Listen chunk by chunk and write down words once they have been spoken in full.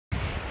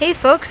Hey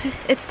folks,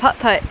 it's Putt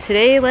Putt.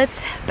 Today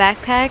let's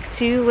backpack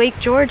to Lake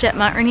George at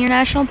Mount Rainier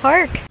National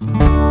Park.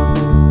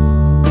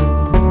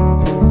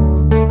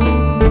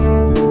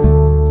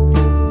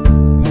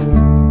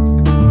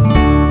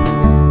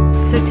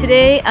 So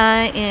today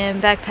I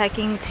am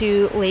backpacking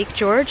to Lake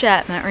George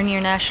at Mount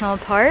Rainier National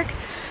Park.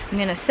 I'm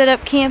gonna set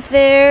up camp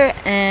there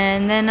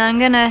and then I'm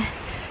gonna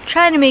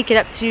try to make it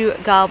up to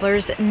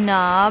Gobblers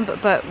Knob,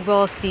 but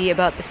we'll see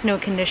about the snow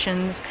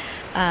conditions.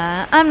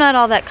 I'm not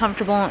all that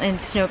comfortable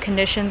in snow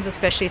conditions,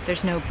 especially if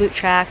there's no boot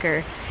track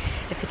or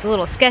if it's a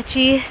little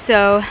sketchy,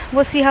 so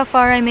we'll see how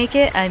far I make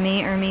it. I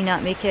may or may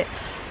not make it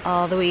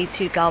all the way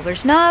to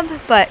Gobblers Knob,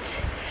 but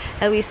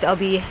at least I'll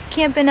be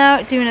camping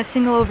out, doing a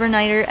single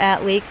overnighter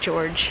at Lake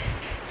George.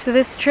 So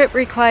this trip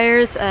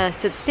requires a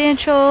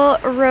substantial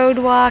road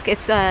walk.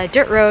 It's a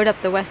dirt road up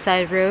the West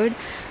Side Road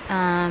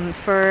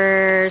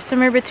for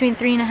somewhere between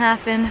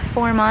 3.5 and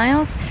 4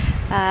 miles.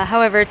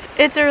 However,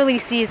 it's early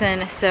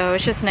season, so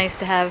it's just nice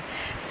to have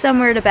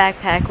somewhere to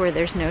backpack where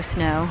there's no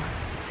snow.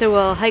 So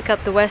we'll hike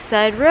up the West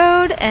Side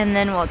Road and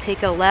then we'll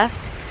take a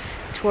left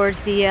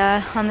towards the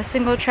on the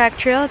single track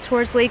trail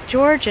towards Lake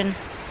George and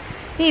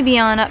maybe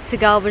on up to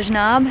Gobblers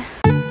Knob.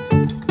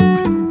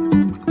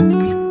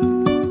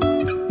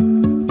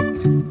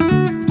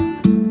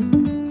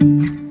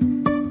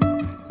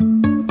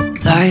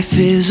 Life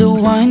is a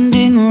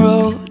winding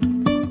road,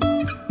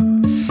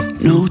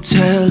 no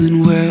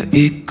telling where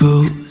it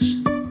goes.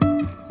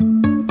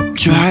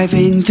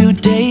 Driving through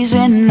days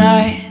and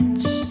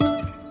nights,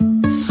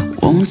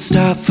 won't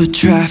stop for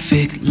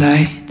traffic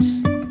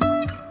lights.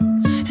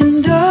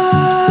 And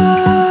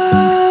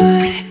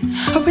I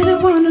really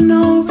wanna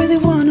know,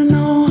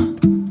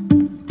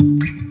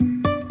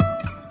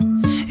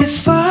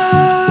 if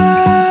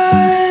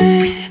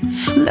I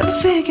will ever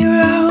figure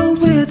out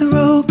where the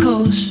road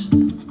goes.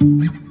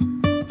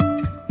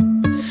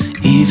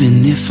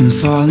 Even if I'm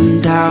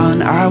falling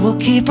down, I will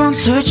keep on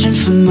searching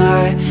for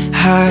my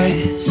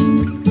highs.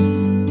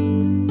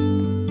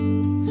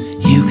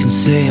 You can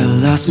say I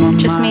lost my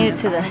mind. Just made it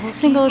to the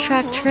single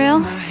track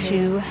trail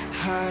to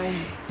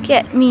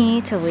get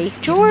me to Lake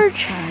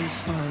George.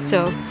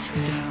 So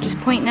just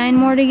 0.9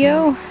 more to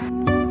go.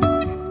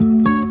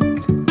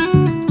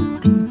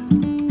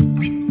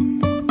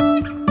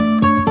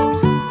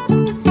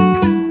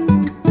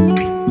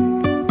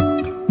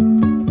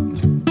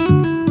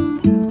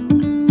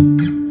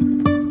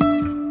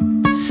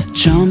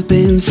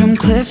 Jumping from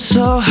cliffs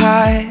so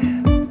high,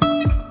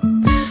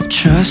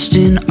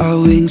 trusting our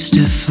wings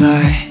to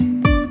fly.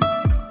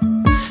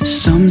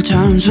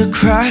 Sometimes we're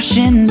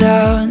crashing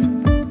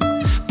down,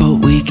 but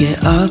we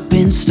get up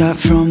and start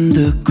from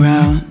the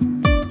ground.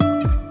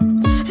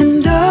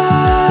 And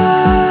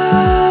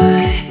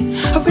I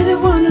really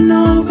wanna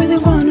know,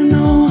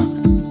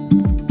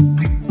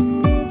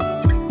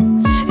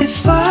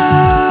 if I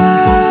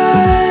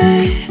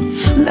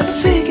will ever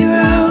figure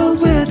out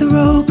where the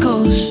road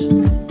goes.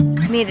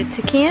 Made it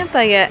to camp.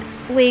 I got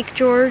Lake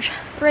George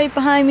right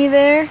behind me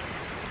there,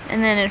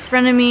 and then in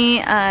front of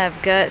me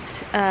I've got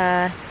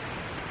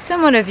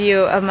somewhat a view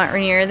of Mount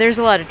Rainier. There's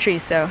a lot of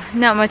trees, so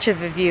not much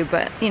of a view,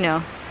 but you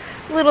know,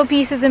 little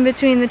pieces in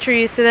between the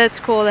trees, so that's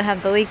cool to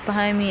have the lake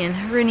behind me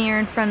and Rainier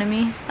in front of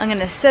me. I'm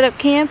gonna set up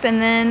camp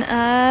and then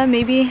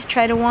maybe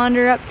try to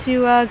wander up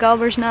to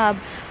Gobblers Knob,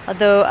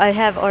 although I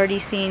have already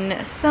seen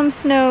some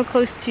snow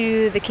close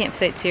to the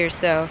campsites here,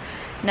 so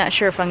not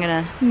sure if I'm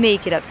gonna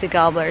make it up to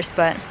Gobblers,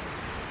 but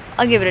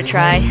I'll give it a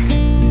try.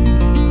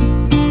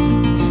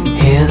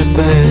 Hear the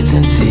birds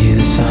and see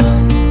the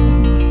sun.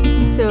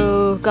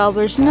 So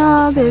Gobblers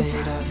Knob is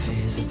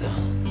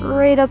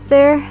right up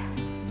there.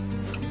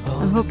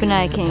 I'm hoping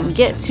I can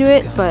get to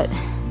it, but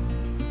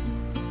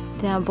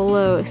down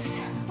below is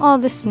all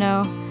the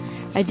snow.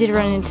 I did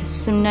run into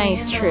some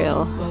nice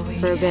trail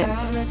for a bit,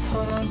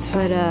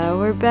 but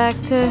we're back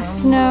to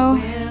snow.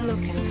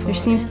 There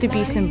seems to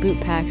be some boot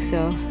packs,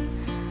 so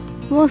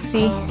we'll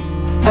see.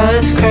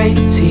 That's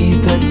crazy,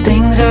 but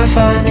things are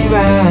finally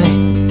right.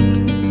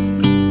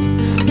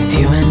 With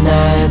you and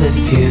I, the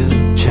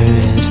future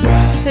is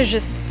bright. There's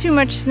just too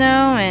much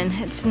snow and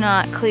it's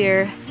not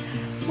clear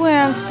where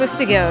I'm supposed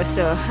to go,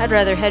 so I'd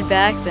rather head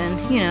back than,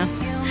 you know,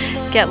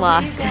 get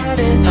lost.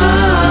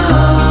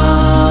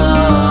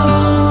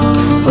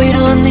 We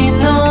don't need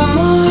no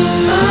more,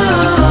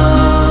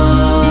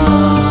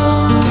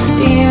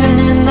 even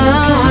in the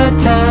hard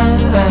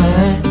times.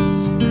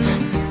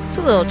 It's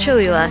a little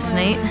chilly last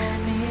night,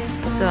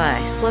 so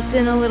I slept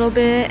in a little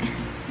bit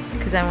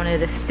because I wanted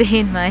to stay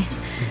in my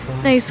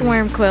nice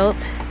warm quilt,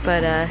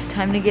 but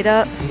time to get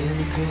up,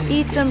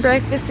 eat some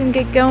breakfast and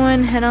get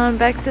going, head on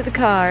back to the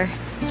car.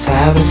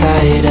 Side by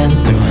side and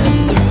through,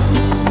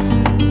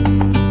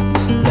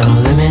 no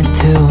limit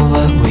to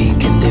what we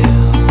can do.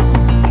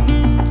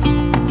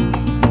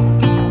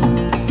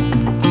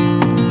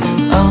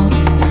 Oh,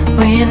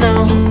 we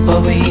know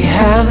what we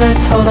have,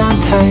 let's hold on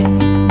tight.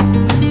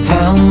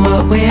 Found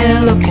what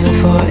we're looking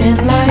for in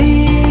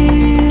life.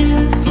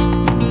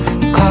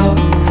 Call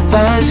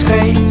us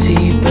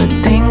crazy, but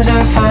things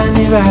are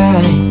finally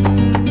right.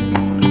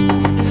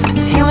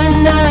 With you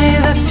and I,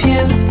 the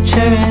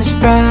future is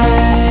bright.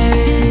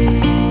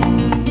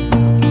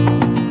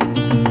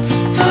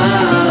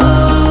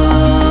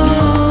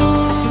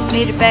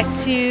 Made it back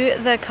to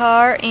the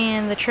car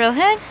and the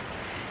trailhead.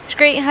 It's a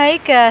great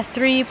hike,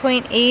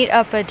 3.8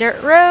 up a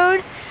dirt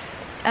road,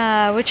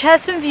 which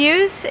has some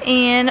views,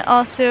 and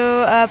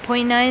also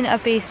 0.9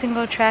 up a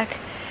single track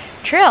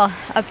trail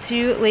up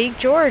to Lake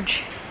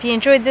George. If you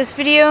enjoyed this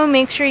video,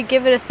 make sure you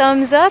give it a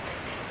thumbs up.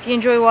 If you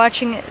enjoy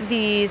watching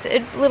these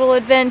little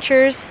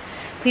adventures,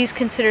 please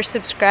consider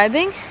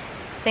subscribing.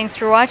 Thanks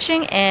for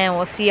watching, and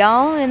we'll see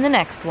y'all in the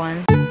next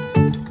one.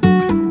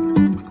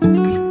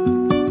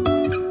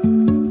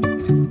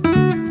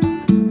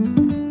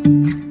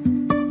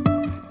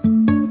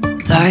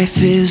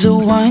 Life is a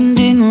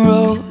winding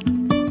road,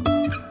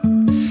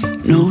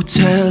 no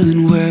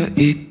telling where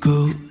it